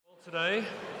Today,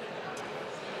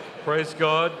 praise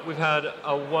God, we've had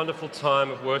a wonderful time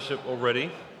of worship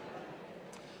already.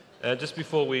 And just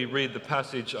before we read the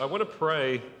passage, I want to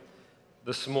pray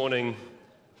this morning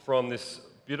from this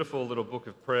beautiful little book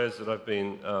of prayers that I've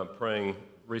been praying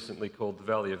recently called The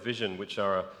Valley of Vision, which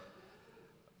are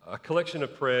a collection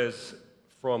of prayers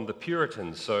from the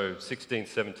Puritans, so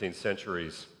 16th, 17th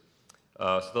centuries.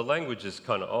 So the language is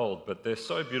kind of old, but they're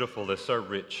so beautiful, they're so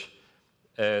rich.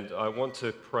 And I want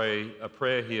to pray a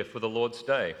prayer here for the Lord's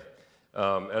Day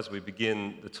as we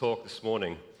begin the talk this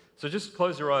morning. So just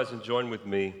close your eyes and join with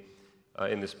me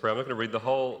in this prayer. I'm not going to read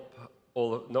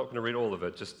not going to read all of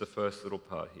it, just the first little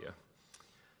part here.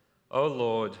 O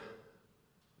Lord,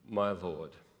 my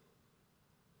Lord,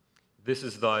 this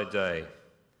is thy day,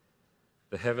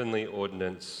 the heavenly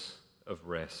ordinance of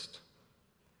rest,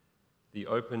 the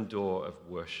open door of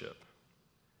worship,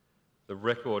 the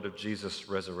record of Jesus'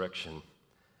 resurrection,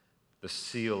 the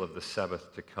seal of the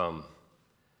Sabbath to come,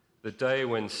 the day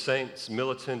when saints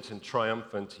militant and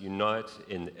triumphant unite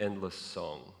in endless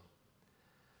song.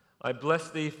 I bless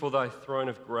thee for thy throne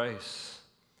of grace,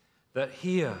 that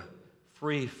here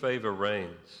free favor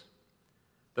reigns,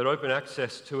 that open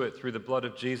access to it through the blood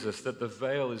of Jesus, that the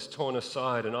veil is torn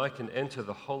aside and I can enter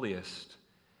the holiest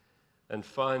and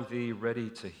find thee ready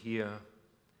to hear,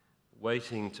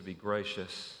 waiting to be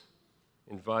gracious,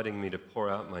 inviting me to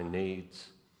pour out my needs,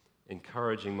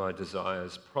 encouraging my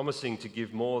desires, promising to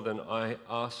give more than I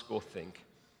ask or think.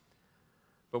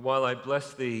 But while I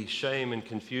bless thee, shame and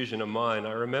confusion are mine.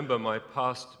 I remember my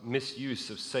past misuse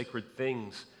of sacred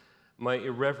things, my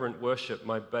irreverent worship,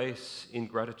 my base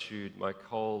ingratitude, my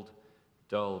cold,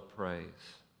 dull praise.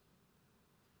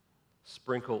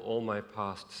 Sprinkle all my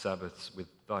past Sabbaths with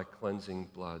thy cleansing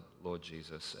blood, Lord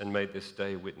Jesus, and may this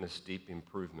day witness deep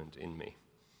improvement in me.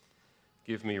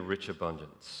 Give me rich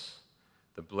abundance,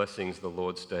 the blessings the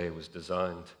Lord's day was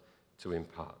designed to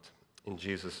impart. In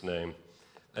Jesus' name,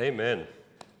 amen.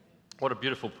 What a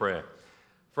beautiful prayer.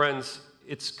 Friends,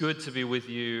 it's good to be with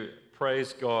you.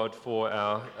 Praise God for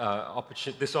our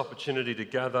this opportunity to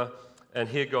gather and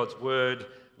hear God's word.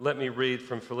 Let me read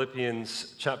from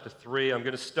Philippians chapter 3. I'm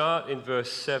going to start in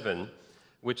verse 7,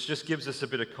 which just gives us a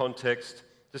bit of context,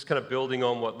 just kind of building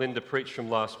on what Linda preached from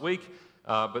last week.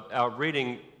 But our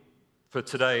reading for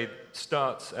today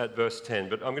starts at verse 10,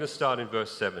 but I'm going to start in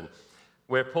verse 7,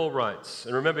 where Paul writes,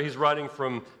 and remember he's writing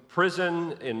from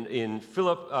prison in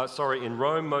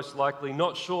Rome, most likely,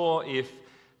 not sure if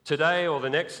today or the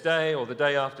next day or the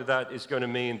day after that is going to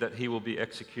mean that he will be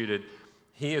executed.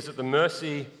 He is at the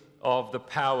mercy of the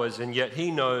powers, and yet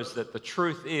he knows that the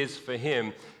truth is for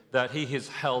him that he is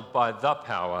held by the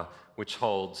power which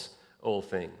holds all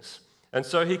things. And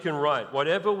so he can write,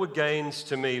 whatever were gains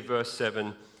to me, verse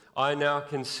 7, I now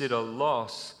consider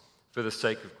loss for the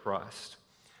sake of Christ.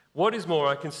 What is more,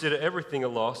 I consider everything a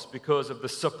loss because of the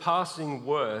surpassing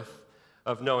worth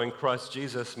of knowing Christ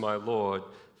Jesus my Lord,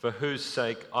 for whose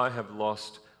sake I have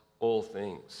lost all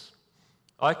things.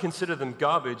 I consider them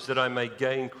garbage that I may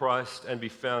gain Christ and be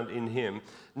found in him,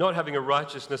 not having a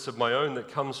righteousness of my own that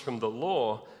comes from the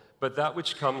law, but that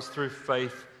which comes through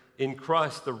faith in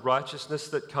Christ, the righteousness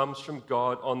that comes from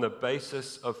God on the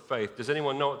basis of faith. Does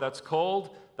anyone know what that's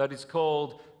called? That is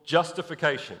called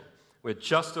justification. We're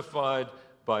justified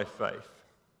by faith.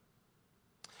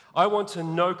 I want to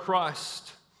know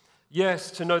Christ.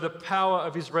 Yes, to know the power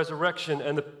of his resurrection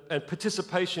and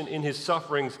participation in his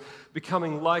sufferings,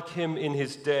 becoming like him in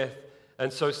his death,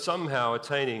 and so somehow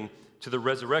attaining to the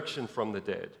resurrection from the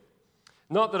dead.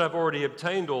 Not that I've already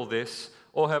obtained all this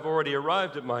or have already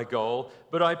arrived at my goal,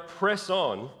 but I press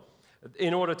on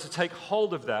in order to take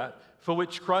hold of that for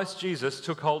which Christ Jesus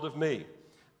took hold of me.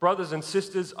 Brothers and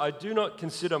sisters, I do not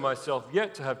consider myself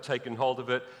yet to have taken hold of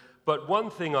it, but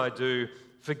one thing I do,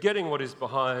 forgetting what is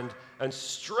behind and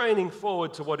straining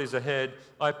forward to what is ahead,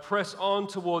 I press on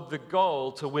toward the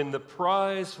goal to win the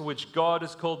prize for which God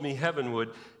has called me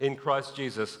heavenward in Christ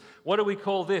Jesus. What do we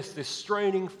call this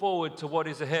straining forward to what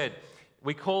is ahead?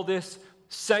 We call this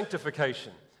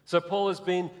sanctification. So Paul has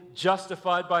been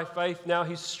justified by faith. Now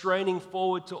he's straining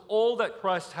forward to all that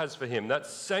Christ has for him.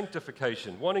 That's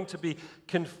sanctification, wanting to be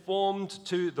conformed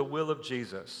to the will of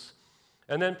Jesus.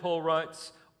 And then Paul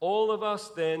writes, all of us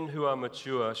then who are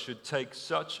mature should take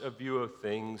such a view of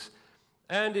things.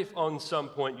 And if on some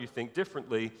point you think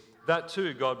differently, that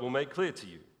too God will make clear to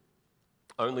you.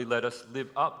 Only let us live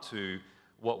up to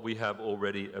what we have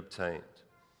already obtained.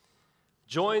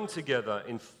 Join together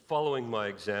in following my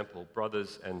example,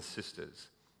 brothers and sisters.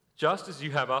 Just as you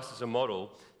have us as a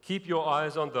model, keep your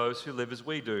eyes on those who live as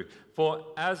we do. For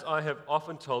as I have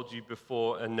often told you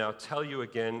before and now tell you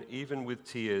again, even with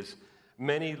tears,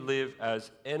 many live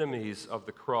as enemies of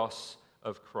the cross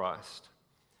of Christ.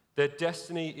 Their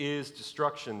destiny is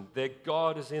destruction. Their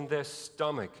God is in their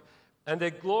stomach, and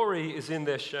their glory is in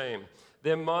their shame.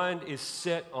 Their mind is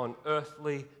set on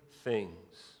earthly things.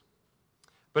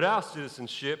 But our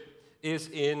citizenship is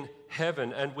in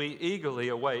heaven, and we eagerly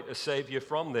await a Savior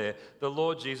from there, the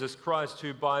Lord Jesus Christ,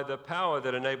 who by the power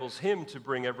that enables him to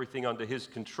bring everything under his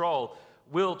control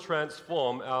will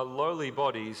transform our lowly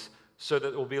bodies so that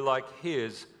it will be like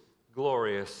his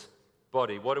glorious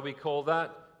body. What do we call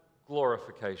that?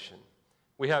 Glorification.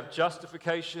 We have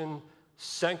justification,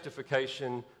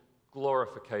 sanctification,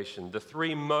 glorification, the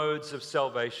three modes of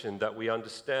salvation that we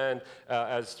understand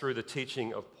as through the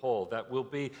teaching of Paul, that will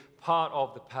be part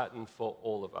of the pattern for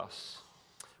all of us.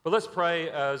 But let's pray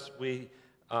as we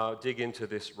dig into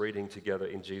this reading together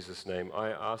in Jesus' name.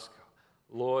 I ask,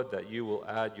 Lord, that you will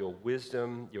add your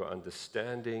wisdom, your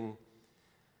understanding,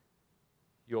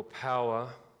 your power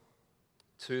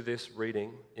to this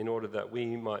reading in order that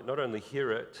we might not only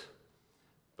hear it,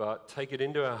 but take it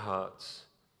into our hearts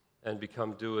and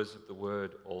become doers of the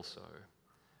word also.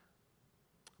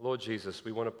 Lord Jesus,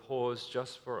 we want to pause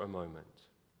just for a moment.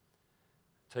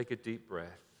 Take a deep breath.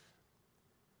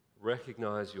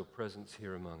 Recognize your presence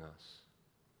here among us.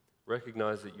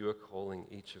 Recognize that you are calling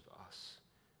each of us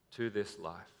to this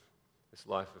life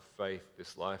of faith,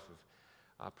 this life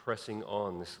of pressing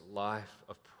on, this life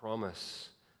of promise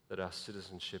that our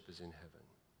citizenship is in heaven.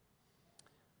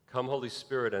 Come, Holy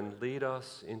Spirit, and lead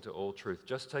us into all truth.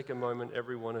 Just take a moment,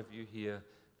 every one of you here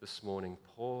this morning.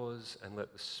 Pause and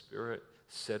let the Spirit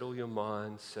settle your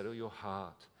mind, settle your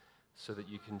heart, so that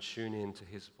you can tune in to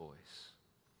his voice.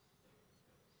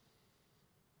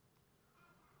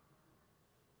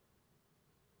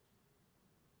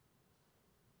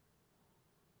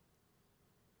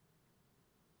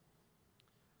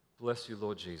 Bless you,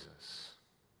 Lord Jesus.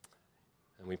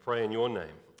 And we pray in your name.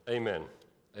 Amen.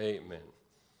 Amen.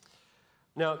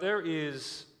 Now, there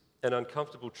is an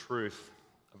uncomfortable truth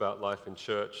about life in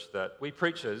church that we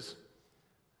preachers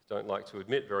don't like to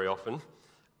admit very often,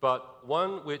 but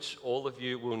one which all of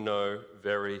you will know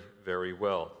very, very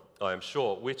well, I am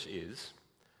sure, which is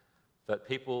that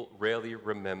people rarely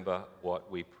remember what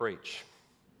we preach.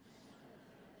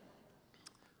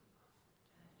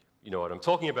 You know what I'm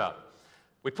talking about.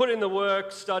 We put in the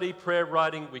work, study, prayer,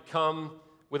 writing, we come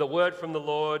with a word from the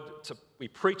Lord, we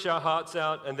preach our hearts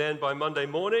out, and then by Monday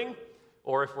morning,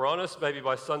 or if we're honest, maybe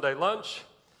by Sunday lunch,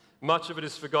 much of it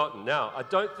is forgotten. Now, I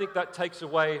don't think that takes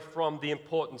away from the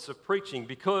importance of preaching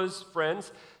because,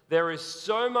 friends, there is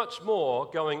so much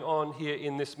more going on here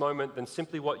in this moment than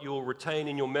simply what you will retain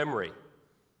in your memory.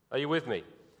 Are you with me?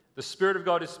 The Spirit of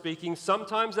God is speaking.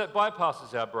 Sometimes that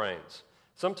bypasses our brains.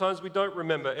 Sometimes we don't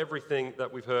remember everything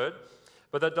that we've heard,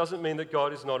 but that doesn't mean that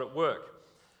God is not at work.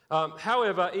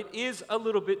 However, it is a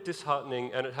little bit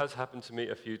disheartening, and it has happened to me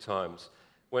a few times,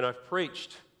 when I've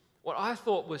preached what I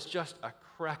thought was just a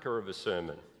cracker of a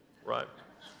sermon, right?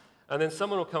 And then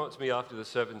someone will come up to me after the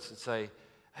service and say,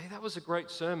 hey, that was a great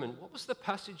sermon. What was the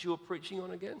passage you were preaching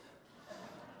on again?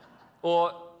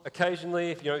 Or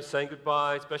occasionally, if you're saying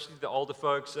goodbye, especially the older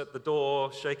folks at the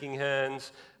door, shaking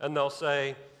hands, and they'll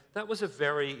say, that was a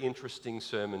very interesting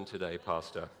sermon today,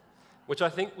 Pastor. Which I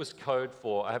think was code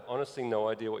for, I have honestly no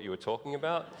idea what you were talking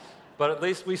about, but at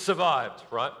least we survived,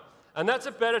 right? And that's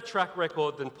a better track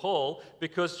record than Paul,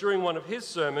 because during one of his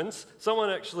sermons, someone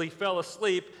actually fell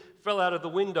asleep, fell out of the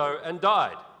window, and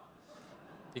died.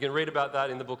 You can read about that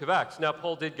in the book of Acts. Now,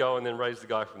 Paul did go and then raise the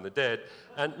guy from the dead,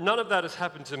 and none of that has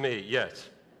happened to me yet.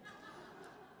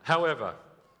 However,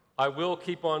 I will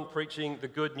keep on preaching the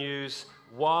good news.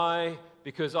 Why?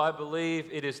 Because I believe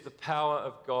it is the power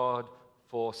of God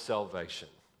for salvation.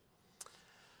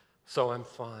 So I'm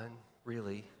fine,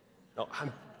 really. No,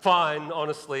 I'm fine,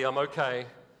 honestly, I'm okay.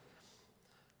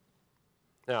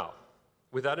 Now,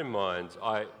 with that in mind,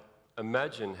 I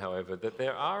imagine, however, that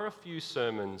there are a few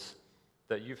sermons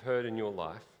that you've heard in your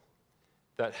life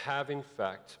that have, in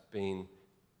fact, been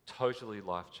totally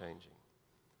life-changing.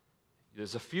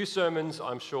 There's a few sermons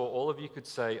I'm sure all of you could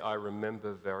say I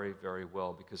remember very, very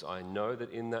well because I know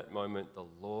that in that moment the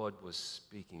Lord was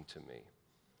speaking to me.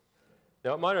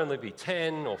 Now, it might only be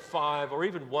 10 or 5 or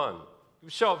even 1.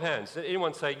 Show of hands.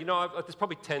 Anyone say, there's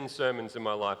probably 10 sermons in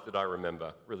my life that I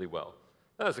remember really well.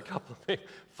 There's a couple of people.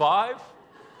 5?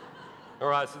 All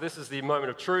right, so this is the moment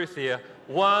of truth here.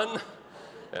 1.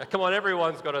 Come on,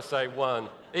 everyone's got to say 1.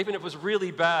 Even if it was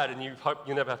really bad and you hope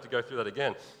you never have to go through that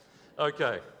again.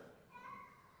 Okay.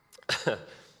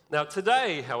 Now,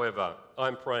 today, however,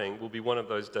 I'm praying will be one of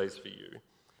those days for you.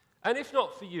 And if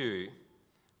not for you,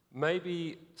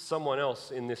 maybe someone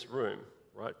else in this room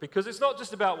right? Because it's not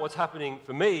just about what's happening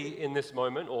for me in this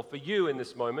moment or for you in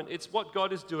this moment. It's what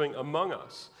God is doing among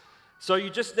us. So you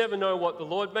just never know what the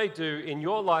Lord may do in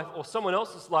your life or someone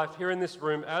else's life here in this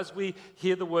room as we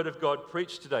hear the word of God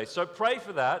preached today. So pray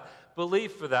for that,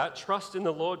 believe for that, trust in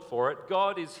the Lord for it.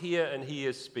 God is here and he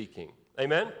is speaking.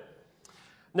 Amen?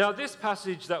 Now, this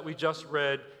passage that we just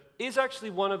read is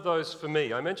actually one of those for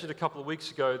me. I mentioned a couple of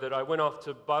weeks ago that I went off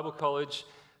to Bible college,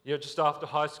 just after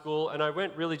high school, and I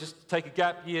went really just to take a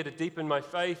gap year to deepen my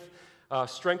faith,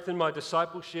 strengthen my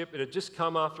discipleship. It had just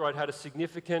come after I'd had a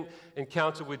significant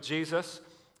encounter with Jesus,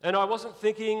 and I wasn't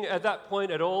thinking at that point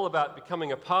at all about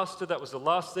becoming a pastor. That was the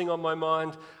last thing on my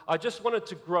mind. I just wanted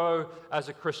to grow as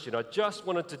a Christian. I just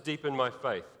wanted to deepen my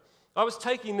faith. I was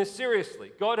taking this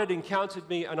seriously. God had encountered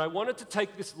me, and I wanted to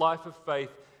take this life of faith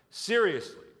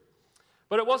seriously.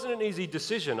 But it wasn't an easy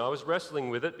decision. I was wrestling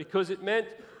with it because it meant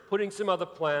putting some other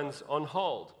plans on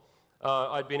hold.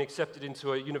 I'd been accepted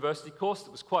into a university course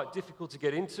that was quite difficult to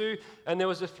get into, and there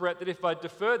was a threat that if I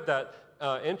deferred that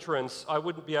entrance, I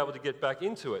wouldn't be able to get back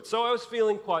into it. So I was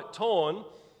feeling quite torn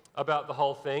about the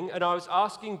whole thing, and I was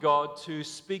asking God to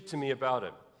speak to me about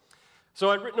it. So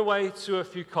I'd written away to a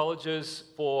few colleges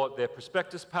for their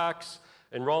prospectus packs,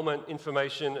 enrollment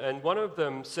information, and one of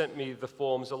them sent me the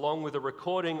forms along with a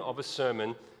recording of a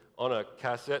sermon on a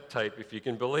cassette tape, if you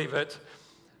can believe it.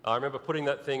 I remember putting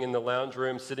that thing in the lounge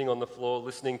room, sitting on the floor,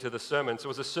 listening to the sermon. So it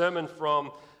was a sermon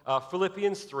from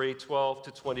Philippians 3, 12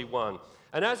 to 21.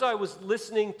 And as I was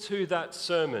listening to that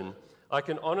sermon, I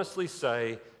can honestly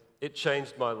say it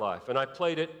changed my life. And I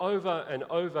played it over and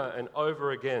over and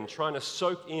over again, trying to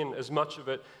soak in as much of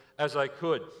it as I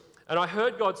could. And I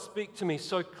heard God speak to me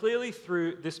so clearly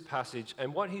through this passage,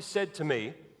 and what he said to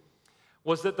me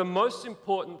was that the most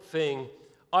important thing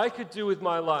I could do with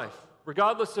my life,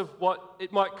 regardless of what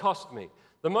it might cost me,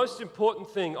 the most important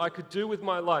thing I could do with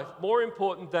my life, more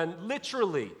important than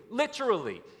literally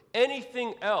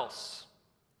anything else,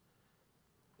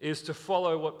 is to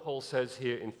follow what Paul says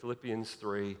here in Philippians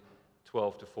 3,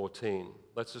 12 to 14.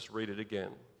 Let's just read it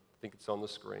again. I think it's on the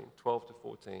screen, 12 to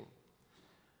 14.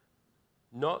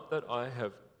 Not that I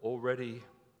have already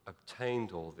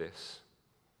obtained all this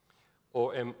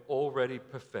or am already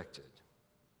perfected,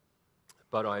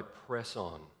 but I press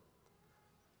on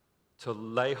to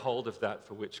lay hold of that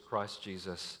for which Christ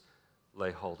Jesus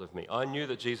lay hold of me. I knew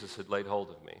that Jesus had laid hold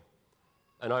of me,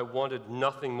 and I wanted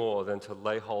nothing more than to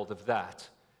lay hold of that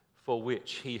for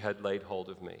which he had laid hold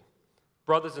of me.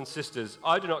 Brothers and sisters,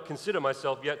 I do not consider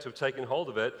myself yet to have taken hold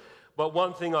of it, but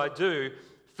one thing I do,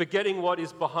 forgetting what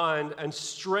is behind and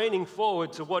straining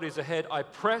forward to what is ahead, I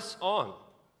press on.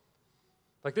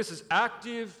 Like, this is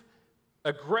active,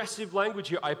 aggressive language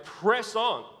here. I press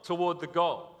on toward the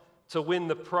goal to win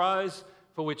the prize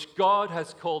for which God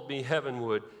has called me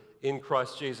heavenward in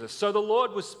Christ Jesus. So the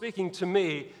Lord was speaking to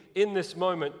me in this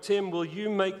moment. Tim, will you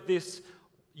make this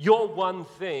your one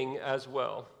thing as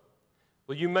well?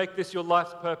 Will you make this your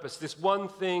life's purpose, this one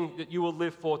thing that you will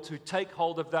live for, to take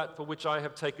hold of that for which I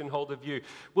have taken hold of you?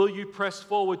 Will you press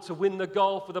forward to win the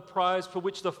goal for the prize for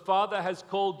which the Father has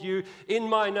called you in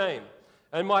my name?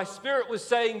 And my spirit was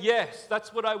saying, yes,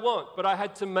 that's what I want, but I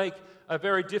had to make a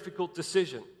very difficult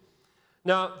decision.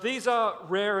 Now, these are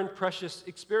rare and precious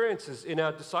experiences in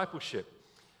our discipleship.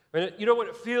 And you know what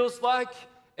it feels like?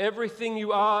 Everything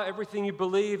you are, everything you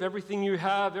believe, everything you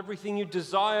have, everything you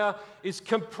desire is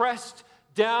compressed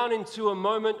down into a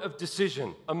moment of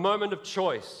decision, a moment of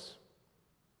choice,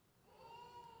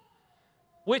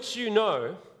 which you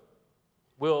know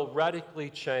will radically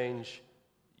change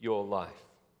your life.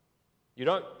 You're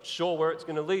not sure where it's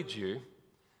going to lead you,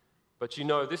 but you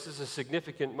know this is a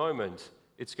significant moment.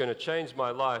 It's going to change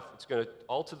my life. It's going to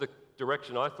alter the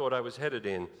direction I thought I was headed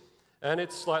in, and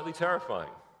it's slightly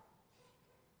terrifying.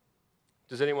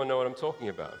 Does anyone know what I'm talking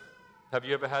about? Have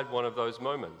you ever had one of those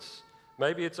moments?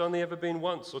 Maybe it's only ever been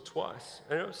once or twice.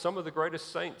 You know, some of the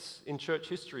greatest saints in church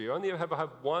history only ever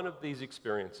have one of these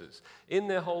experiences in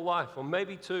their whole life, or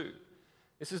maybe two.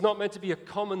 This is not meant to be a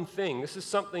common thing. This is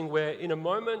something where in a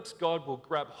moment God will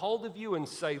grab hold of you and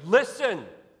say, listen,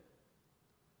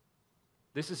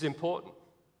 this is important.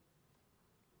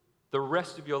 The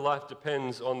rest of your life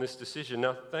depends on this decision.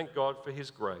 Now, thank God for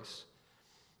his grace.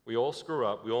 We all screw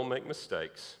up. We all make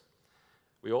mistakes.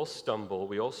 We all stumble.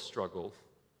 We all struggle.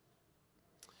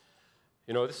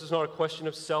 You know, this is not a question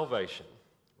of salvation,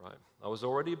 right? I was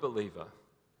already a believer.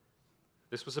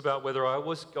 This was about whether I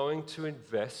was going to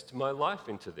invest my life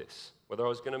into this, whether I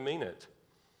was going to mean it.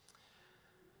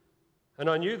 And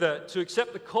I knew that to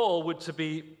accept the call would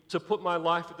be to put my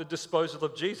life at the disposal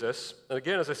of Jesus. And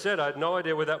again, as I said, I had no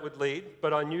idea where that would lead,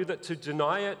 but I knew that to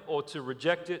deny it or to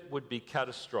reject it would be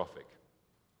catastrophic.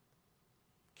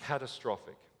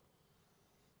 catastrophic.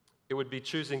 It would be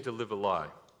choosing to live a lie.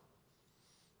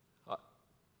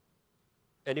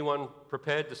 Anyone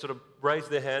prepared to sort of raise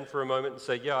their hand for a moment and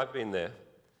say, yeah, I've been there.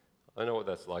 I know what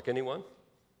that's like. Anyone?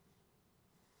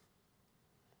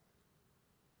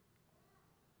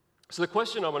 So the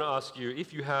question I want to ask you,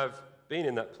 if you have been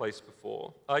in that place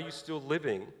before, are you still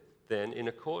living then in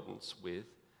accordance with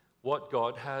what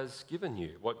God has given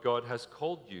you, what God has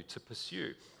called you to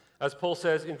pursue? As Paul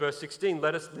says in verse 16,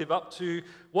 let us live up to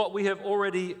what we have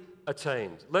already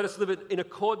attained. Let us live in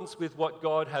accordance with what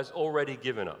God has already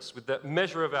given us, with the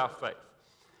measure of our faith.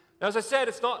 Now, as I said,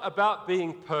 it's not about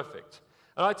being perfect.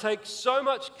 And I take so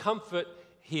much comfort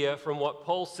here from what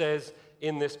Paul says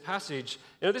in this passage.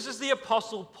 You know, this is the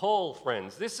Apostle Paul,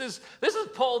 friends. This is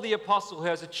Paul the Apostle, who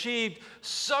has achieved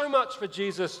so much for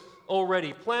Jesus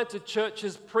already. Planted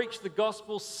churches, preached the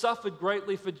gospel, suffered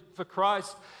greatly for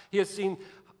Christ. He has seen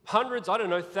hundreds,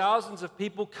 thousands of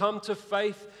people come to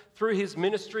faith through his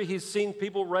ministry. He's seen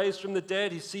people raised from the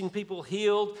dead. He's seen people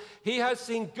healed. He has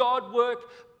seen God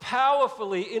work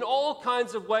powerfully in all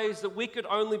kinds of ways that we could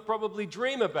only probably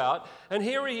dream about. And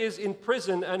here he is in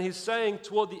prison, and he's saying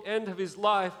toward the end of his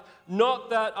life, not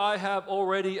that I have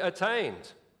already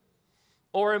attained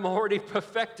or am already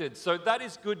perfected. So that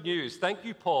is good news. Thank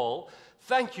you, Paul.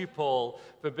 Thank you, Paul,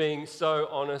 for being so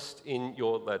honest in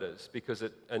your letters, because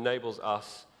it enables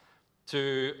us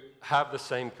to have the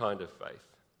same kind of faith.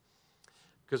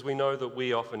 Because we know that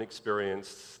we often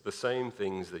experience the same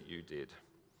things that you did.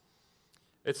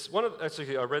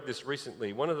 Actually, I read this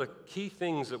recently. One of the key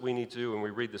things that we need to do when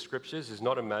we read the scriptures is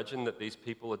not imagine that these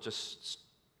people are just,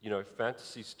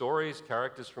 fantasy stories,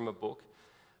 characters from a book,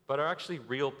 but are actually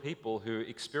real people who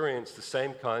experience the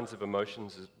same kinds of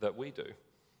emotions that we do.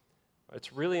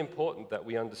 It's really important that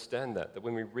we understand that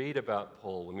when we read about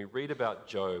Paul, when we read about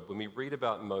Job, when we read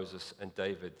about Moses and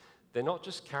David, they're not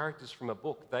just characters from a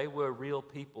book. They were real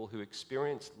people who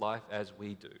experienced life as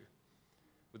we do,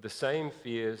 with the same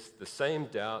fears, the same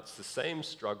doubts, the same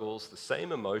struggles, the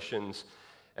same emotions.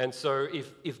 And so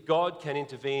if God can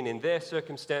intervene in their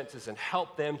circumstances and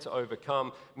help them to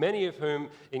overcome, many of whom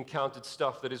encountered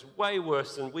stuff that is way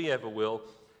worse than we ever will,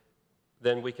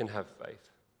 then we can have faith.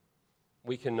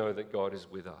 We can know that God is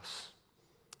with us,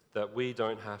 that we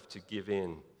don't have to give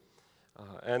in,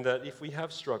 and that if we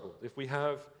have struggled, if we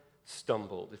have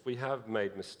stumbled, if we have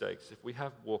made mistakes, if we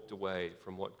have walked away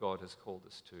from what God has called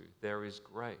us to, there is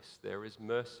grace, there is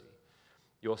mercy.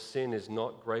 Your sin is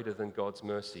not greater than God's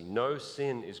mercy. No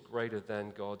sin is greater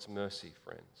than God's mercy,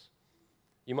 friends.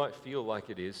 You might feel like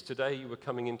it is. Today you were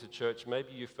coming into church,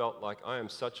 maybe you felt like, I am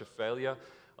such a failure.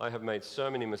 I have made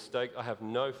so many mistakes. I have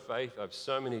no faith. I have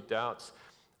so many doubts.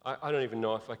 I don't even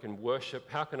know if I can worship.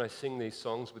 How can I sing these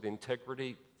songs with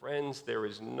integrity? Friends, there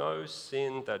is no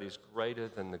sin that is greater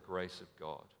than the grace of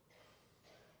God.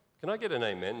 Can I get an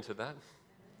amen to that?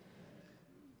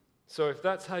 So if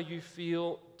that's how you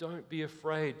feel, don't be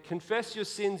afraid. Confess your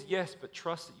sins, yes, but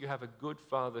trust that you have a good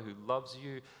Father who loves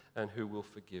you and who will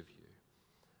forgive you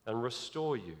and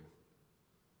restore you.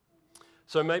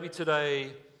 So maybe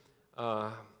today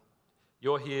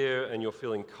you're here and you're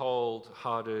feeling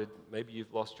cold-hearted. Maybe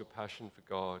you've lost your passion for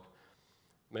God.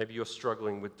 Maybe you're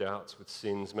struggling with doubts, with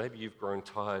sins. Maybe you've grown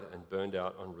tired and burned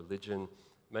out on religion.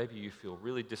 Maybe you feel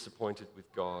really disappointed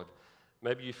with God.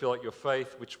 Maybe you feel like your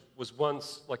faith, which was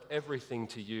once like everything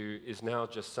to you, is now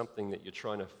just something that you're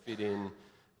trying to fit in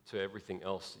to everything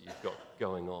else that you've got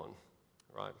going on,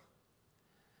 right?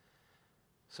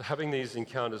 So having these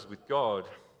encounters with God,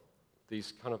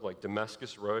 these kind of like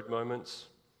Damascus Road moments,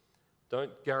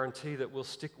 don't guarantee that we'll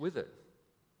stick with it.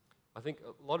 I think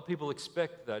a lot of people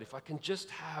expect that if I can just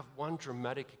have one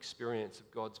dramatic experience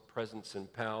of God's presence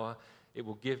and power, it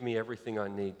will give me everything I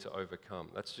need to overcome.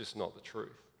 That's just not the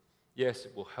truth. Yes,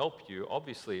 it will help you.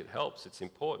 Obviously, it helps. It's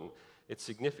important. It's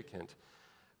significant.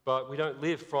 But we don't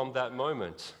live from that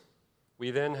moment.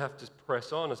 We then have to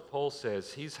press on, as Paul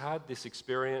says. He's had this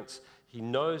experience. He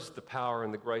knows the power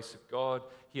and the grace of God.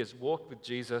 He has walked with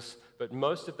Jesus. But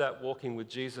most of that walking with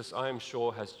Jesus, I am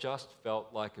sure, has just felt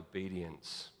like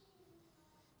obedience.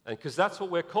 And because that's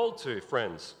what we're called to,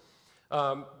 friends.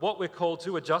 What we're called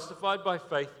to, we're justified by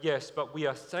faith, yes, but we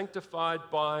are sanctified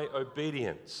by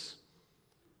obedience.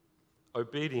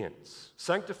 Obedience.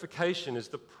 Sanctification is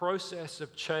the process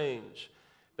of change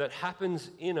that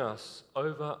happens in us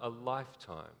over a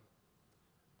lifetime.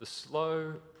 The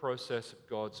slow process of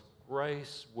God's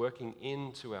grace working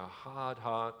into our hard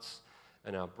hearts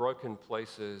and our broken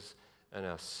places and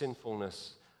our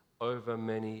sinfulness over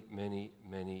many, many,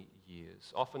 many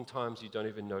years. Oftentimes you don't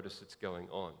even notice it's going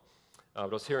on. But I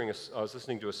was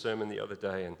listening to a sermon the other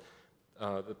day, and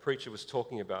the preacher was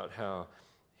talking about how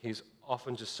he's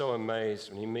often just so amazed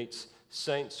when he meets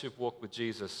saints who've walked with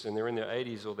Jesus, and they're in their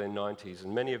 80s or their 90s,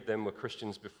 and many of them were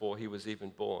Christians before he was even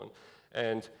born.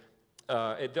 And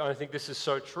I think this is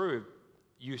so true.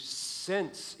 You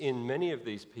sense in many of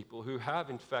these people who have,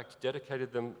 in fact,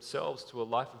 dedicated themselves to a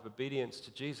life of obedience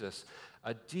to Jesus,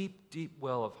 a deep, deep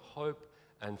well of hope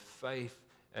and faith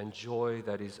and joy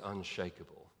that is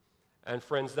unshakable. And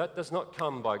friends, that does not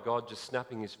come by God just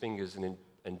snapping his fingers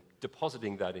and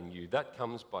depositing that in you. That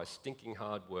comes by stinking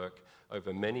hard work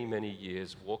over many, many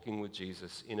years, walking with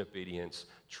Jesus in obedience,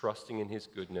 trusting in his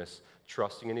goodness,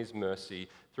 trusting in his mercy,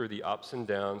 through the ups and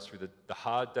downs, through the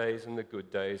hard days and the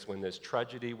good days, when there's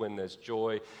tragedy, when there's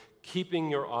joy, keeping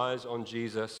your eyes on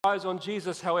Jesus. Eyes on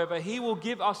Jesus, however, he will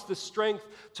give us the strength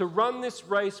to run this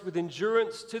race with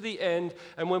endurance to the end.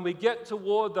 And when we get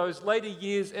toward those later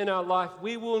years in our life,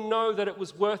 we will know that it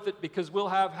was worth it, because we'll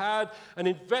have had an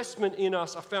investment in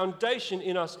us, a foundation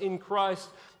in us in Christ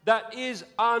that is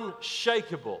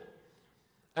unshakable.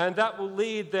 And that will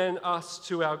lead then us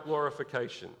to our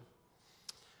glorification.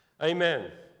 Amen.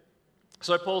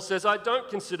 So Paul says, I don't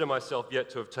consider myself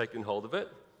yet to have taken hold of it.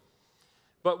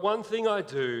 But one thing I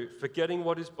do, forgetting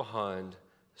what is behind,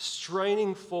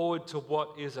 straining forward to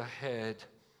what is ahead,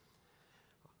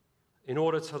 in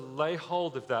order to lay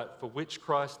hold of that for which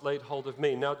Christ laid hold of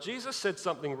me. Now, Jesus said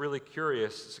something really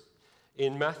curious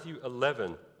in Matthew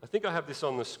 11. I think I have this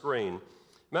on the screen.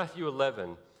 Matthew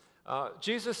 11.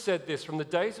 Jesus said this, from the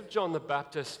days of John the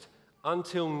Baptist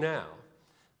until now,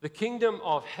 the kingdom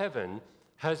of heaven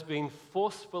has been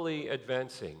forcefully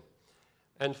advancing,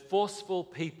 and forceful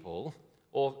people,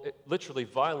 or literally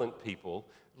violent people,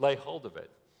 lay hold of it.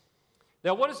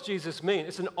 Now, what does Jesus mean?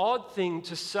 It's an odd thing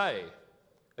to say.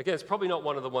 Again, it's probably not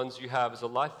one of the ones you have as a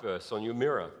life verse on your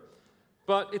mirror,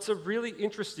 but it's a really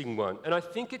interesting one, and I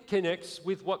think it connects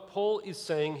with what Paul is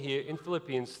saying here in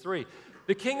Philippians 3.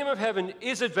 The kingdom of heaven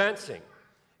is advancing.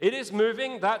 It is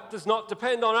moving. That does not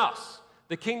depend on us.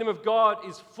 The kingdom of God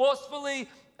is forcefully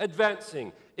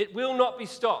advancing. It will not be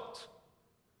stopped.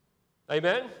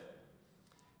 Amen?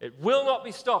 It will not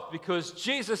be stopped, because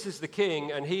Jesus is the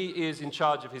king and he is in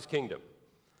charge of his kingdom.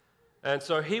 And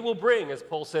so he will bring, as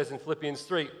Paul says in Philippians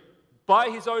 3, by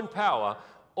his own power,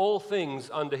 all things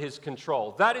under his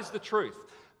control. That is the truth.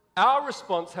 Our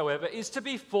response, however, is to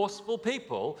be forceful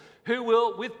people who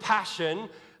will, with passion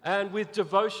and with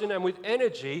devotion and with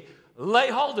energy, lay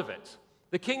hold of it.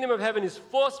 The kingdom of heaven is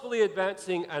forcefully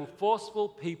advancing, and forceful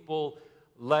people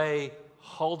lay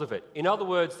hold of it. In other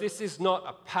words, this is not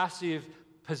a passive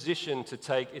position to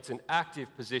take. It's an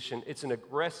active position. It's an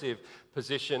aggressive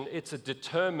position. It's a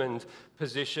determined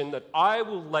position that I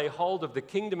will lay hold of the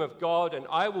kingdom of God, and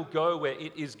I will go where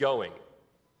it is going.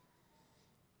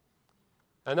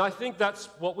 And I think that's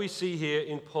what we see here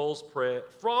in Paul's prayer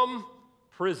from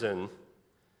prison.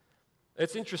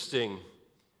 It's interesting.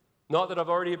 Not that I've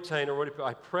already obtained,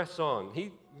 I press on.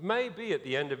 He may be at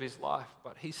the end of his life,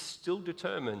 but he's still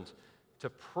determined to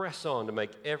press on to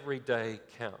make every day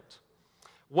count.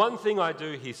 One thing I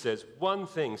do, he says, one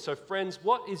thing. So friends,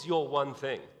 what is your one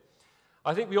thing?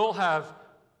 I think we all have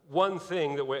one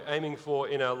thing that we're aiming for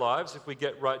in our lives if we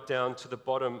get right down to the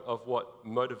bottom of what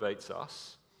motivates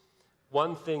us.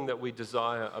 One thing that we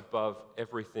desire above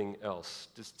everything else.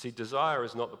 See, desire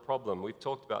is not the problem. We've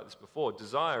talked about this before.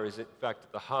 Desire is, in fact,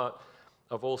 at the heart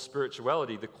of all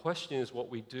spirituality. The question is what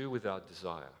we do with our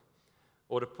desire.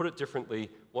 Or to put it differently,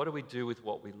 what do we do with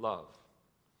what we love?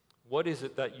 What is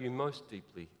it that you most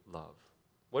deeply love?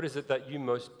 What is it that you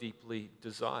most deeply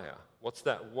desire? What's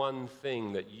that one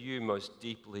thing that you most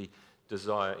deeply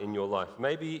desire in your life?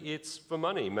 Maybe it's for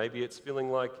money. Maybe it's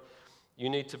feeling like you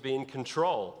need to be in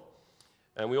control.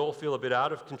 And we all feel a bit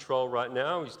out of control right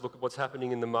now. We just look at what's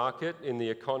happening in the market, in the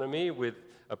economy, with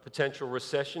a potential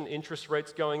recession, interest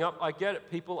rates going up. I get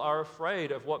it. People are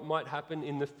afraid of what might happen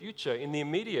in the future, in the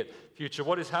immediate future.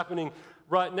 What is happening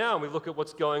right now? We look at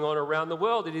what's going on around the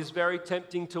world. It is very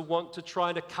tempting to want to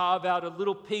try to carve out a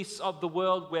little piece of the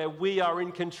world where we are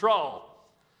in control,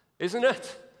 isn't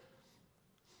it?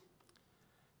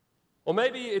 Or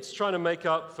maybe it's trying to make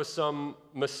up for some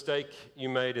mistake you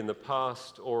made in the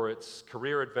past, or it's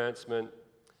career advancement,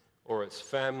 or it's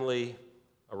family,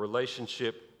 a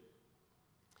relationship,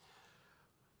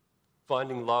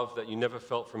 finding love that you never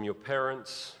felt from your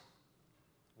parents.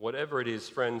 Whatever it is,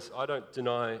 friends, I don't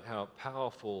deny how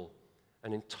powerful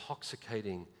and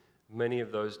intoxicating many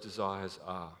of those desires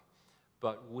are.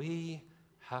 But we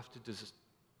have to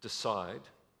decide,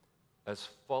 as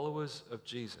followers of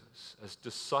Jesus, as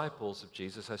disciples of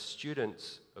Jesus, as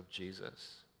students of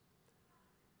Jesus,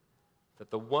 that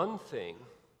the one thing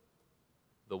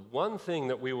the one thing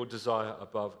that we will desire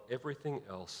above everything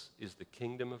else is the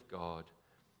kingdom of God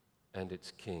and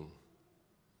its King.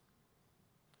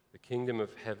 The kingdom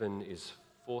of heaven is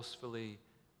forcefully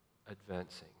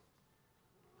advancing.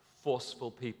 Forceful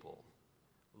people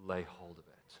lay hold of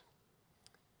it.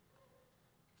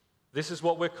 This is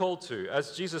what we're called to.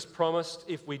 As Jesus promised,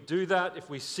 if we do that, if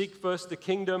we seek first the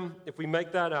kingdom, if we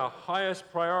make that our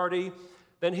highest priority,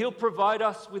 then he'll provide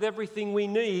us with everything we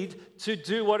need to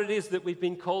do what it is that we've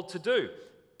been called to do.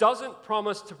 Doesn't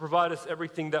promise to provide us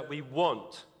everything that we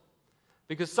want,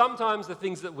 because sometimes the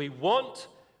things that we want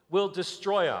will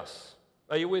destroy us.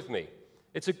 Are you with me?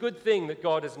 It's a good thing that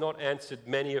God has not answered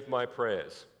many of my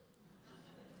prayers.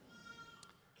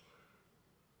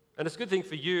 And it's a good thing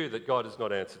for you that God has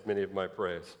not answered many of my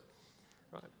prayers.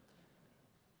 Right?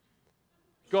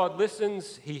 God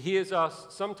listens, he hears us.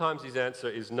 Sometimes his answer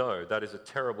is no. That is a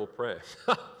terrible prayer.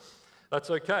 That's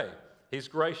okay. He's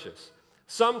gracious.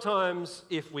 Sometimes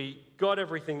if we got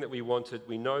everything that we wanted,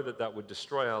 we know that that would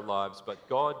destroy our lives, but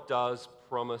God does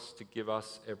promise to give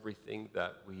us everything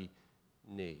that we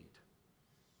need.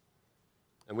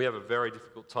 And we have a very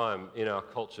difficult time in our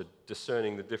culture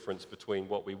discerning the difference between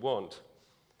what we want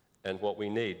and what we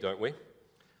need, don't we?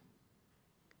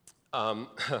 And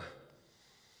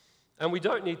we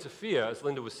don't need to fear, as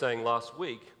Linda was saying last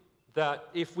week, that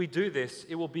if we do this,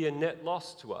 it will be a net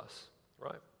loss to us,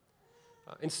 right?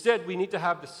 Instead, we need to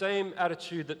have the same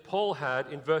attitude that Paul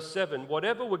had in verse 7.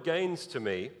 Whatever were gains to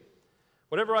me,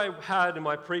 whatever I had in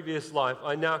my previous life,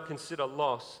 I now consider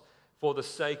loss for the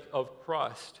sake of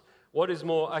Christ. What is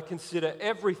more, I consider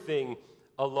everything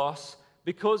a loss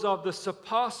because of the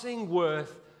surpassing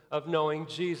worth of knowing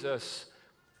Jesus,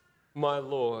 my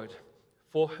Lord,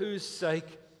 for whose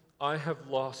sake I have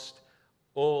lost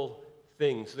all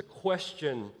things. The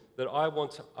question that I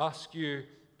want to ask you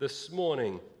this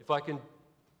morning, if I can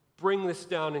bring this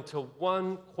down into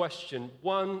one question,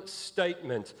 one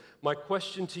statement, my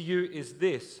question to you is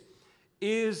this: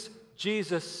 is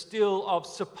Jesus still of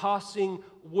surpassing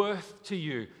worth to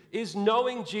you? Is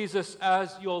knowing Jesus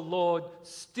as your Lord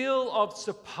still of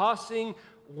surpassing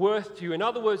worth to you? In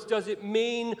other words, does it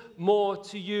mean more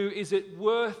to you? Is it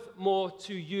worth more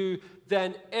to you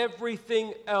than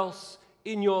everything else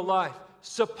in your life?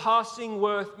 Surpassing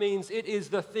worth means it is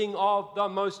the thing of the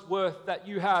most worth that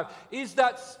you have. Is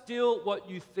that still what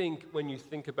you think when you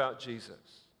think about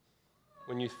Jesus?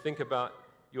 When you think about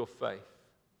your faith?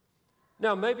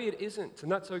 Now, maybe it isn't,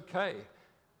 and that's okay.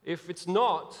 If it's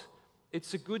not,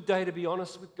 it's a good day to be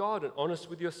honest with God and honest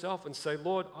with yourself and say,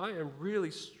 Lord, I am really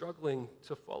struggling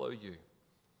to follow you.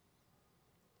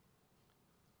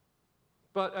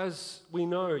 But as we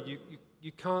know,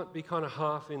 you can't be kind of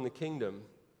half in the kingdom.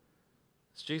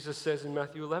 As Jesus says in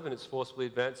Matthew 11, it's forcefully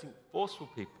advancing. Forceful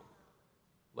people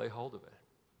lay hold of it.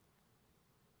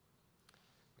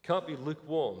 We can't be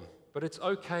lukewarm, but it's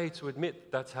okay to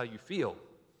admit that's how you feel.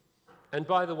 And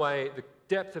by the way, the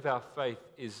depth of our faith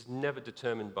is never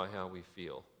determined by how we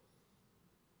feel.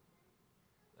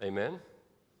 Amen?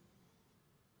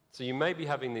 So you may be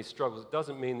having these struggles. It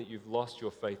doesn't mean that you've lost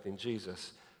your faith in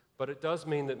Jesus, but it does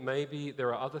mean that maybe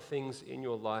there are other things in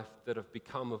your life that have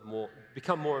become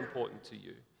more important to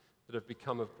you, that have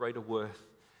become of greater worth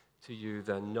to you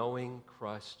than knowing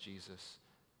Christ Jesus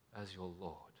as your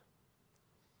Lord.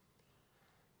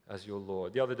 As your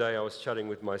Lord. The other day I was chatting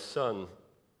with my son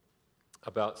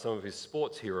about some of his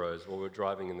sports heroes while we were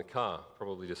driving in the car,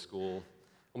 probably to school,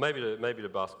 or maybe to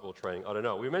basketball training. I don't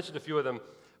know. We mentioned a few of them.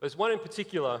 There's one in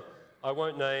particular I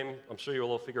won't name. I'm sure you'll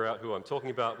all figure out who I'm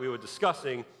talking about. We were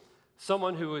discussing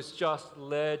someone who was just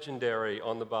legendary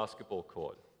on the basketball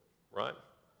court, right?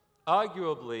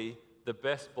 Arguably the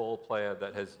best ball player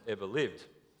that has ever lived,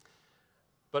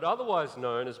 but otherwise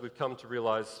known, as we've come to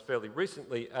realize fairly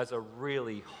recently, as a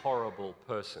really horrible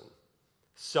person.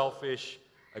 Selfish,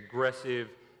 aggressive,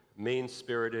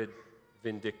 mean-spirited,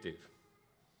 vindictive.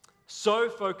 So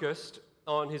focused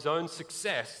on his own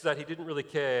success that he didn't really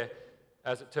care,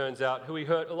 as it turns out, who he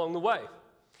hurt along the way.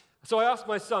 So I asked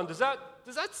my son, does that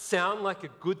sound like a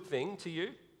good thing to you?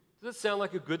 Does that sound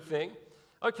like a good thing?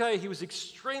 Okay, he was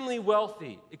extremely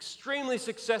wealthy, extremely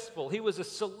successful. He was a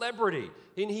celebrity,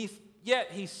 and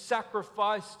yet he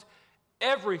sacrificed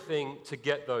everything to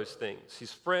get those things.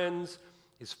 His friends,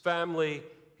 his family,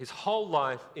 his whole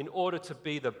life, in order to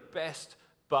be the best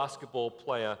basketball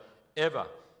player ever.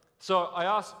 So I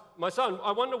asked my son,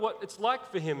 I wonder what it's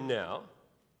like for him now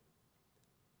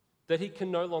that he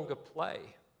can no longer play,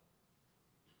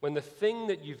 when the thing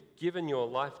that you've given your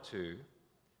life to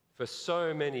for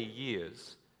so many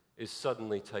years is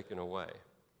suddenly taken away,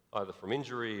 either from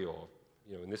injury or,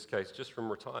 in this case, just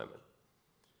from retirement.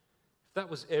 If that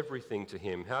was everything to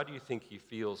him, how do you think he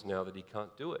feels now that he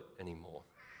can't do it anymore?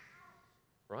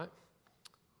 Right?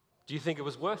 Do you think it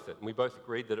was worth it? And we both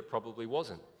agreed that it probably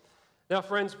wasn't. Now,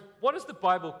 friends, what does the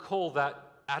Bible call that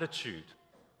attitude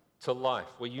to life,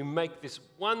 where you make this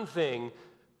one thing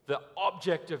the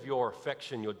object of your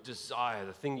affection, your desire,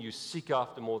 the thing you seek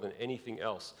after more than anything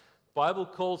else? The Bible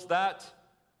calls that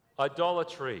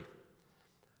idolatry.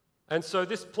 And so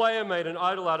this player made an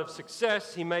idol out of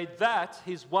success. He made that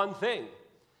his one thing.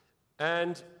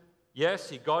 And yes,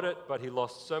 he got it, but he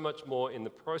lost so much more in the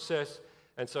process.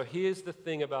 And so here's the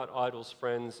thing about idols,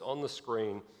 friends, on the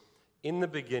screen. In the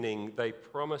beginning, they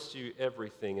promised you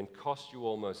everything and cost you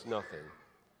almost nothing.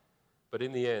 But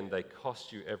in the end, they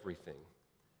cost you everything,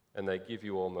 and they give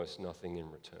you almost nothing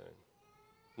in return.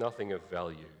 Nothing of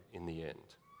value in the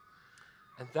end.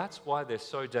 And that's why they're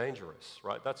so dangerous,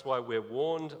 right? That's why we're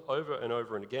warned over and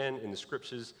over and again in the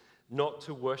scriptures not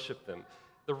to worship them.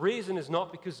 The reason is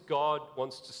not because God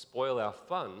wants to spoil our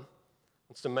fun,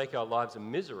 wants to make our lives a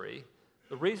misery.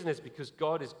 The reason is because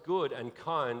God is good and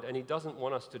kind, and he doesn't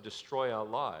want us to destroy our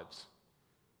lives,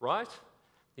 right?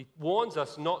 He warns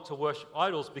us not to worship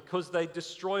idols because they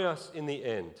destroy us in the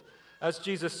end. As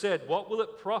Jesus said, what will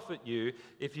it profit you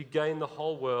if you gain the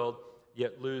whole world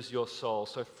yet lose your soul?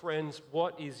 So friends,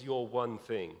 what is your one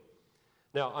thing?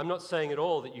 Now, I'm not saying at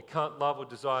all that you can't love or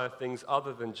desire things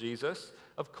other than Jesus.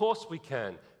 Of course we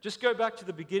can. Just go back to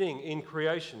the beginning in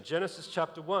creation. Genesis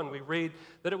chapter 1, we read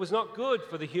that it was not good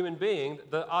for the human being,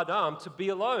 the Adam, to be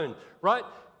alone, right?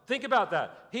 Think about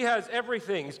that. He has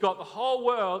everything. He's got the whole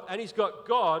world, and he's got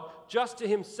God just to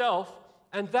himself,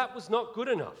 and that was not good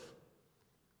enough.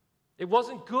 It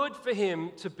wasn't good for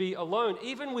him to be alone,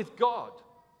 even with God.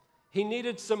 He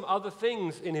needed some other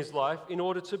things in his life in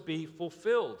order to be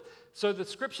fulfilled. So the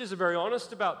scriptures are very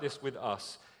honest about this with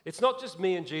us. It's not just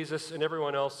me and Jesus and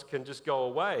everyone else can just go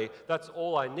away. That's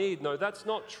all I need. No, that's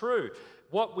not true.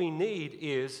 What we need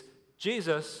is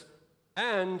Jesus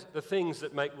and the things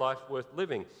that make life worth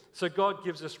living. So God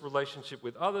gives us relationship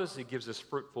with others. He gives us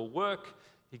fruitful work.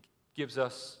 He gives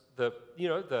us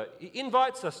he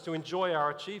invites us to enjoy our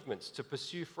achievements, to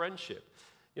pursue friendship,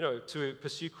 to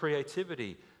pursue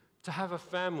creativity, to have a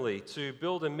family, to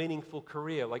build a meaningful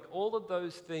career. Like all of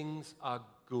those things are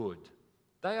good.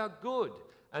 They are good,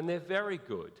 and they're very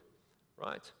good,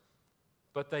 right?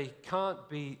 But they can't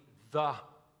be the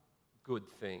good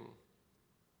thing.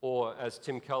 Or, as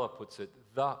Tim Keller puts it,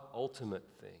 the ultimate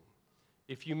thing.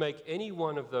 If you make any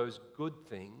one of those good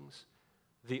things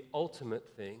the ultimate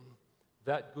thing,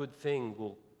 that good thing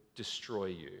will destroy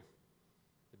you.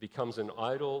 It becomes an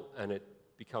idol, and it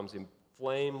becomes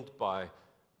inflamed by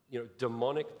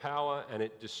demonic power, and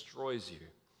it destroys you.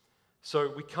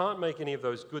 So we can't make any of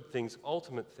those good things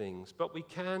ultimate things, but we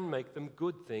can make them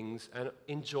good things and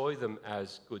enjoy them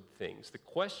as good things. The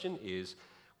question is,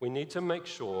 we need to make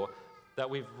sure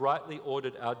that we've rightly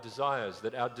ordered our desires,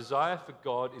 that our desire for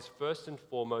God is first and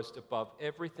foremost above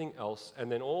everything else,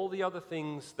 and then all the other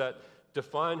things that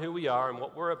define who we are and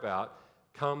what we're about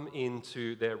come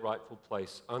into their rightful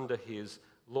place under his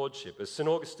lordship. As St.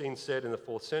 Augustine said in the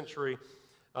 4th century,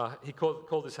 he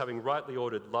called this having rightly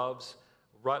ordered loves,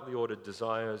 rightly ordered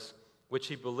desires, which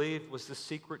he believed was the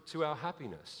secret to our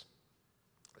happiness,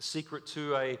 a secret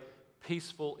to a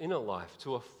peaceful inner life,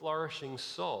 to a flourishing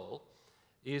soul,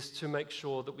 is to make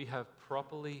sure that we have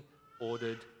properly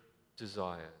ordered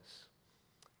desires.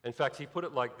 In fact, he put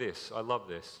it like this. I love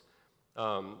this.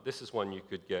 This is one you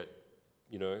could get,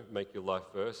 make your life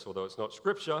verse, although it's not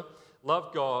scripture.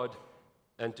 Love God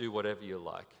and do whatever you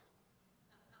like.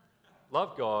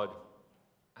 Love God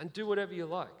and do whatever you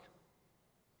like.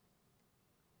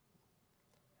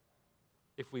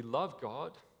 If we love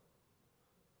God,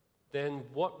 then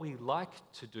what we like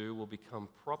to do will become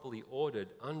properly ordered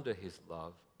under his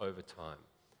love over time.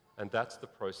 And that's the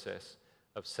process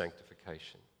of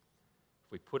sanctification.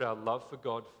 If we put our love for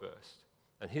God first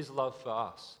and his love for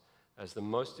us as the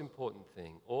most important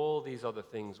thing, all these other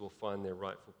things will find their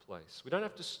rightful place. We don't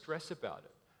have to stress about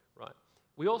it, right?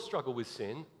 We all struggle with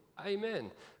sin,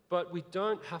 amen. But we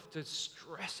don't have to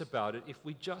stress about it if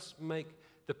we just make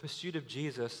the pursuit of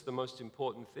Jesus the most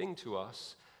important thing to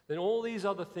us. Then all these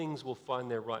other things will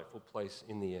find their rightful place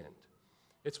in the end.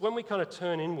 It's when we kind of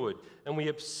turn inward and we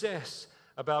obsess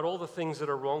about all the things that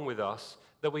are wrong with us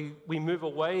that we move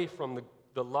away from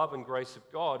the love and grace of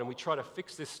God, and we try to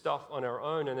fix this stuff on our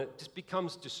own, and it just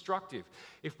becomes destructive.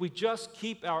 If we just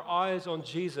keep our eyes on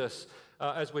Jesus,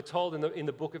 as we're told in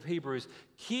the book of Hebrews,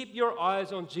 keep your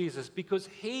eyes on Jesus because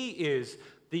he is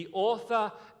the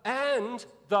author and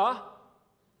the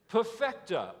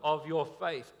perfecter of your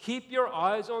faith. Keep your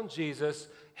eyes on Jesus.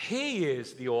 He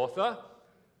is the author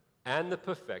and the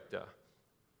perfecter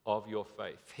of your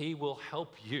faith. He will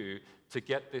help you to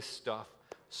get this stuff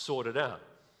sorted out.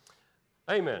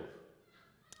 Amen.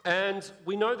 And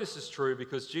we know this is true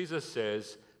because Jesus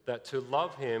says that to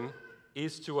love him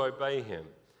is to obey him.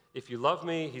 If you love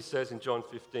me, he says in John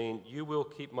 15, you will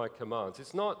keep my commands.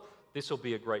 It's not, this will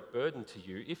be a great burden to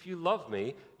you. If you love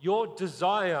me, your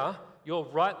desire, your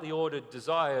rightly ordered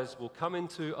desires will come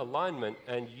into alignment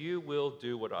and you will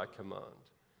do what I command.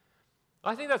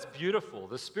 I think that's beautiful.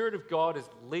 The Spirit of God is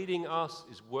leading us,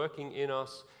 is working in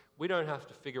us. We don't have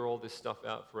to figure all this stuff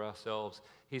out for ourselves.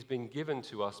 He's been given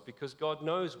to us because God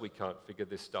knows we can't figure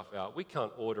this stuff out. We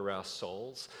can't order our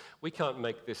souls. We can't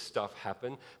make this stuff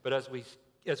happen. But as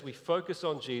we focus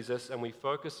on Jesus and we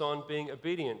focus on being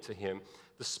obedient to him,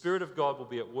 the Spirit of God will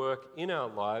be at work in our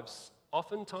lives,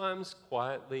 oftentimes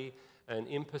quietly and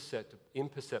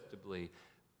imperceptibly,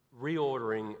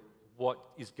 reordering what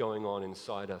is going on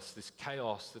inside us, this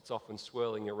chaos that's often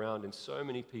swirling around in so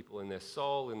many people, in their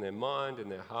soul, in their mind, in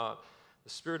their heart. The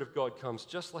Spirit of God comes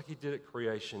just like he did at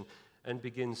creation and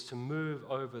begins to move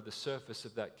over the surface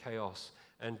of that chaos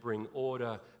and bring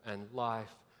order and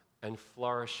life and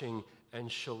flourishing and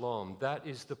shalom. That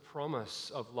is the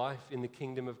promise of life in the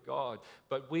kingdom of God.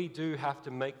 But we do have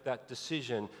to make that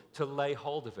decision to lay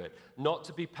hold of it. Not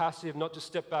to be passive, not to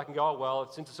step back and go, oh, well,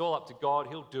 since it's all up to God,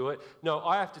 he'll do it. No,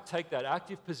 I have to take that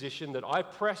active position that I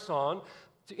press on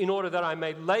in order that I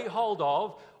may lay hold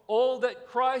of all that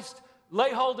Christ lay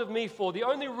hold of me for. The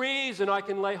only reason I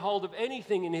can lay hold of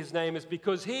anything in his name is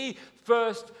because he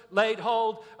first laid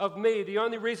hold of me. The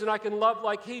only reason I can love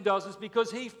like he does is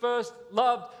because he first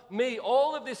loved me.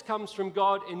 All of this comes from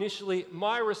God initially.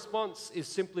 My response is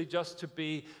simply just to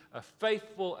be a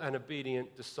faithful and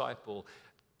obedient disciple,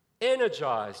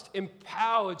 energized,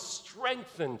 empowered,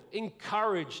 strengthened,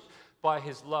 encouraged by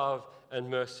his love and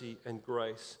mercy and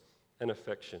grace and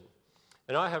affection.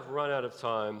 And I have run out of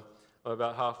time. I'm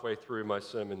about halfway through my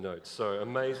sermon notes, so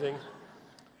amazing.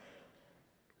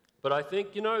 But I think,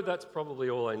 that's probably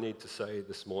all I need to say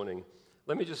this morning.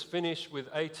 Let me just finish with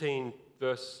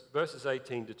verses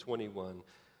 18 to 21.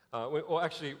 Or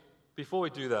actually, before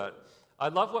we do that, I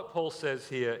love what Paul says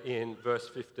here in verse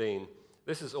 15.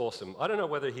 This is awesome. I don't know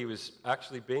whether he was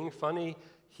actually being funny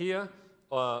here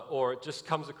or it just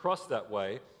comes across that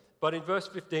way. But in verse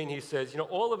 15 he says,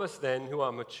 all of us then who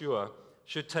are mature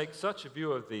should take such a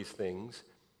view of these things,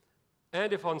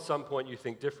 and if on some point you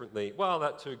think differently, well,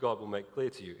 that too God will make clear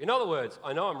to you. In other words,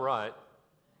 I know I'm right,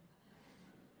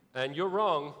 and you're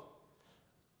wrong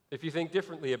if you think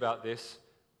differently about this,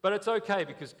 but it's okay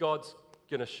because God's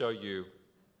going to show you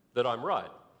that I'm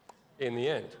right in the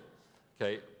end.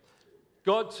 Okay?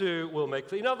 God too will make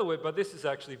clear. In other words, but this is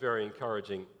actually very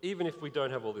encouraging, even if we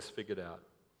don't have all this figured out,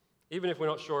 even if we're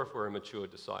not sure if we're a mature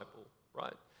disciple,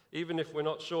 right? Even if we're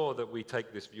not sure that we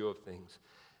take this view of things.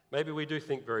 Maybe we do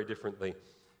think very differently.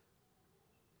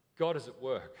 God is at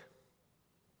work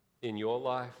in your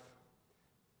life,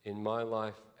 in my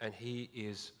life, and he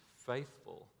is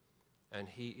faithful, and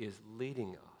he is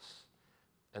leading us.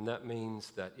 And that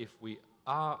means that if we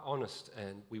are honest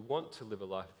and we want to live a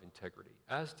life of integrity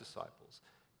as disciples,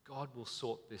 God will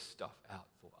sort this stuff out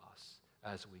for us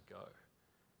as we go.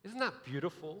 Isn't that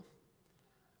beautiful?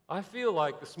 I feel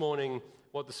like this morning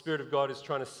what the Spirit of God is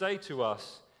trying to say to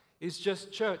us is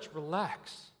just, church,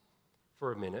 relax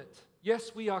for a minute.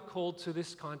 Yes, we are called to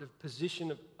this kind of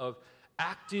position of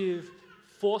active,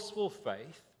 forceful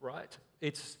faith, right?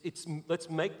 Let's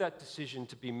make that decision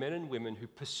to be men and women who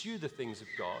pursue the things of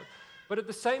God. But at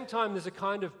the same time, there's a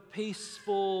kind of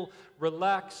peaceful,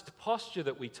 relaxed posture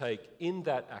that we take in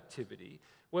that activity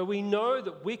where we know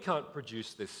that we can't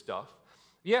produce this stuff.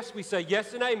 Yes, we say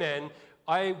yes and amen.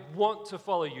 I want to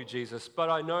follow you, Jesus, but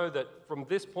I know that from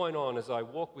this point on, as I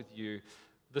walk with you,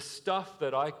 the stuff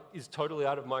that is totally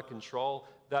out of my control,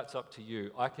 that's up to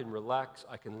you. I can relax.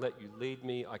 I can let you lead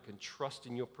me. I can trust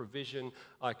in your provision.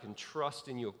 I can trust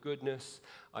in your goodness.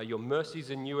 Your mercies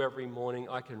are new every morning.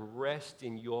 I can rest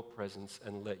in your presence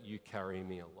and let you carry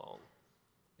me along.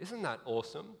 Isn't that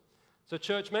awesome? So,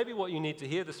 church, maybe what you need to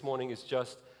hear this morning is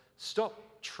just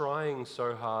stop trying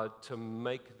so hard to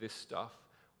make this stuff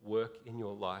work in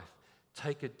your life.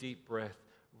 Take a deep breath,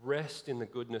 rest in the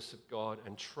goodness of God,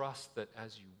 and trust that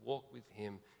as you walk with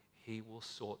him, he will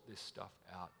sort this stuff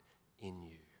out in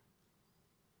you.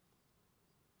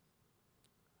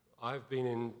 I've been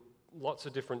in lots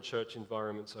of different church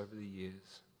environments over the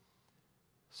years.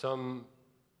 Some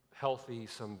healthy,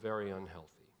 some very unhealthy.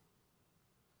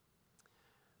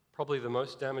 Probably the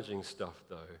most damaging stuff,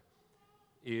 though,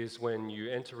 is when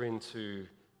you enter into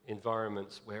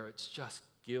environments where it's just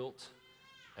guilt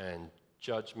and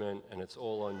judgment, and it's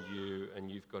all on you,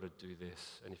 and you've got to do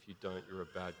this, and if you don't, you're a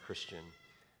bad Christian.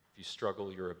 If you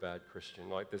struggle, you're a bad Christian.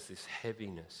 Like there's this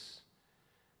heaviness,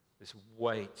 this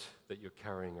weight that you're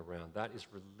carrying around. That is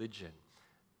religion.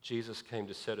 Jesus came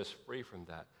to set us free from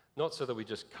that, not so that we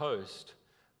just coast,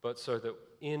 but so that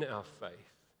in our faith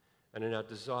and in our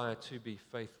desire to be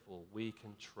faithful, we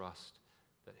can trust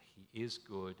that He is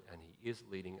good and He is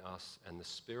leading us, and the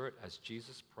Spirit, as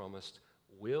Jesus promised,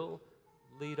 will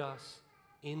lead us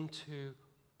into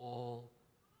all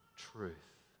truth.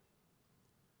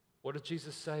 What did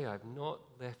Jesus say? I've not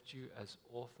left you as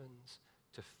orphans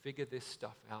to figure this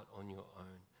stuff out on your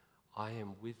own. I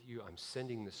am with you. I'm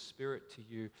sending the Spirit to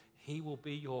you. He will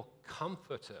be your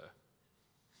comforter.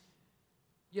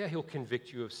 Yeah, He'll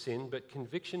convict you of sin, but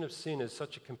conviction of sin is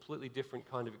such a completely different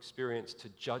kind of experience to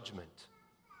judgment.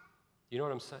 You know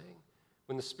what I'm saying?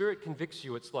 When the Spirit convicts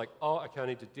you, it's like, oh, okay, I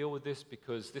need to deal with this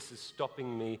because this is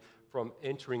stopping me from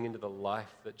entering into the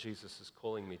life that Jesus is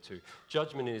calling me to.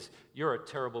 Judgment is, you're a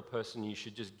terrible person, you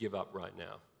should just give up right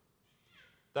now.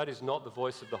 That is not the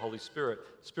voice of the Holy Spirit.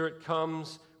 Spirit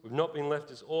comes, we've not been left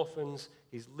as orphans.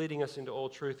 He's leading us into all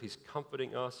truth. He's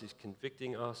comforting us, He's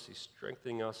convicting us, He's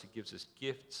strengthening us, He gives us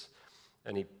gifts,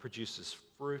 and He produces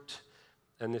fruit.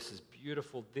 And this is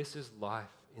beautiful. This is life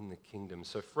in the kingdom.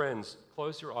 So friends,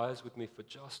 close your eyes with me for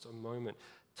just a moment.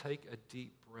 Take a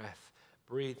deep breath.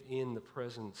 Breathe in the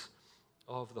presence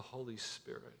of the Holy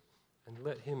Spirit and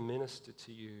let Him minister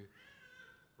to you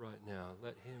right now.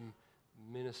 Let Him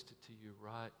minister to you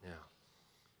right now.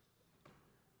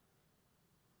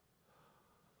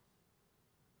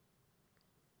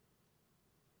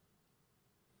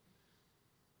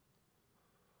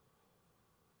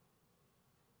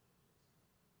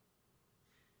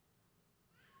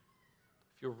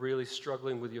 If you're really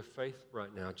struggling with your faith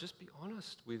right now, just be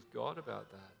honest with God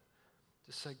about that.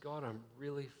 Just say, God, I'm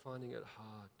really finding it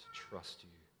hard to trust you.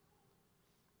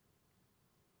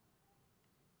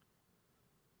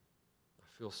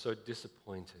 I feel so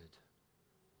disappointed.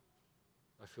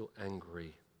 I feel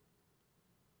angry.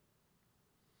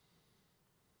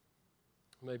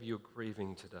 Maybe you're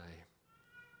grieving today,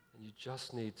 and you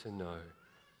just need to know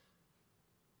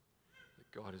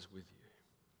that God is with you,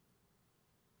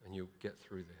 and you'll get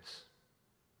through this.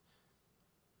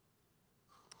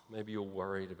 Maybe you're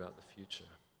worried about the future.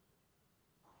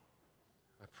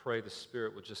 I pray the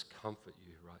Spirit will just comfort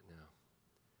you right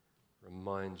now.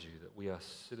 Remind you that we are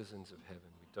citizens of heaven.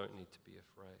 We don't need to be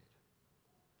afraid.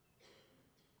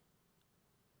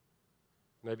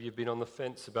 Maybe you've been on the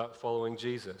fence about following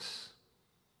Jesus.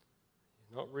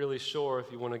 You're not really sure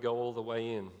if you want to go all the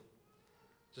way in.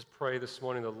 Just pray this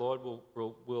morning the Lord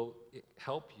will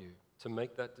help you to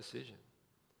make that decision.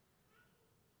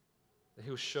 That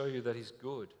He'll show you that He's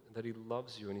good and that He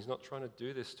loves you, and He's not trying to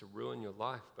do this to ruin your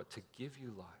life, but to give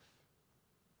you life.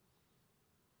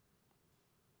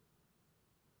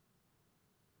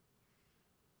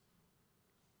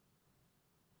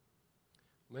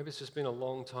 Maybe it's just been a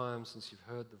long time since you've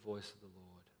heard the voice of the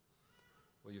Lord,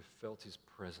 or you've felt His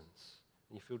presence,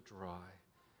 and you feel dry.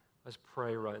 I just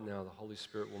pray right now the Holy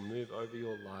Spirit will move over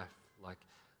your life like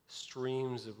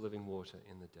streams of living water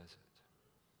in the desert.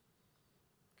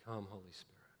 Come, Holy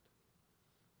Spirit.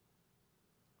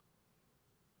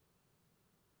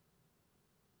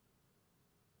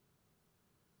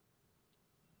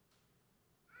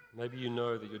 Maybe you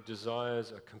know that your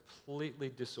desires are completely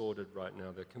disordered right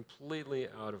now. They're completely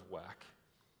out of whack.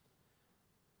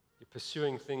 You're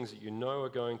pursuing things that you know are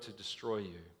going to destroy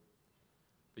you,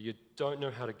 but you don't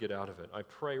know how to get out of it. I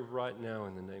pray right now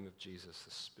in the name of Jesus,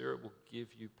 the Spirit will give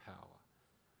you power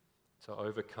to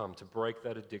overcome, to break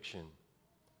that addiction,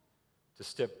 to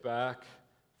step back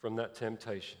from that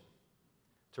temptation,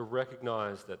 to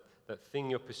recognize that that thing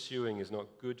you're pursuing is not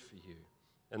good for you,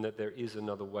 and that there is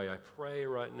another way. I pray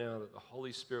right now that the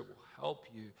Holy Spirit will help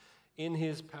you in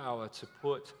His power to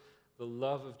put the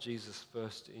love of Jesus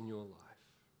first in your life.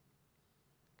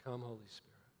 Come, Holy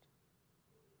Spirit.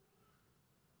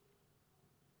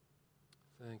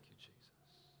 Thank you, Jesus.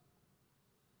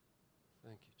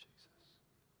 Thank you, Jesus.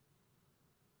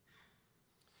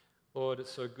 Lord, it's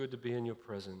so good to be in your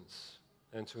presence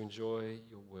and to enjoy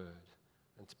your word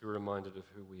and to be reminded of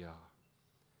who we are.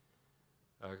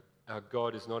 Our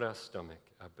God is not our stomach,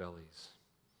 our bellies.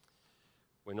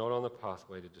 We're not on the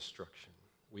pathway to destruction.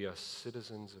 We are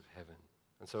citizens of heaven.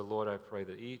 And so, Lord, I pray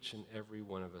that each and every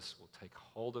one of us will take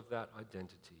hold of that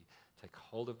identity, take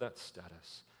hold of that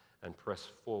status, and press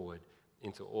forward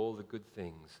into all the good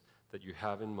things that you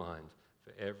have in mind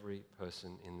for every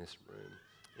person in this room.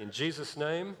 In Jesus'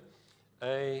 name,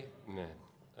 amen.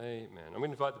 Amen. I'm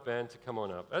going to invite the band to come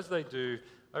on up. As they do,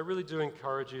 I really do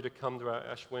encourage you to come to our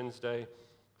Ash Wednesday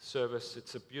service.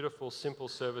 It's a beautiful, simple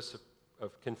service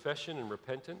of confession and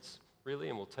repentance, really,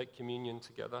 and we'll take communion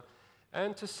together.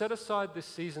 And to set aside this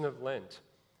season of Lent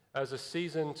as a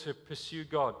season to pursue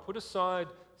God. Put aside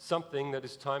something that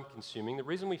is time-consuming. The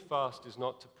reason we fast is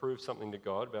not to prove something to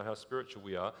God about how spiritual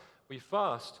we are. We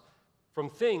fast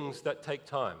from things that take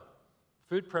time.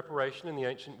 Food preparation in the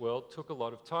ancient world took a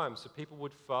lot of time, so people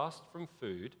would fast from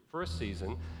food for a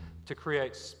season to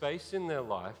create space in their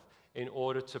life in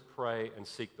order to pray and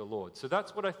seek the Lord. So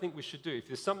that's what I think we should do. If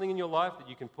there's something in your life that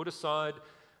you can put aside,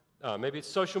 maybe it's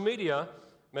social media,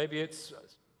 maybe it's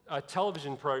a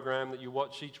television program that you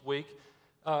watch each week,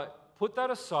 put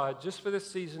that aside just for this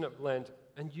season of Lent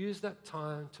and use that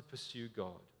time to pursue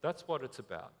God. That's what it's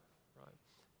about, right?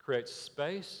 Create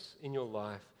space in your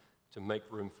life to make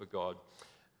room for God.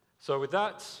 So with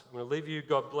that, I'm going to leave you.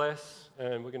 God bless,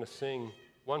 and we're going to sing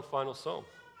one final song.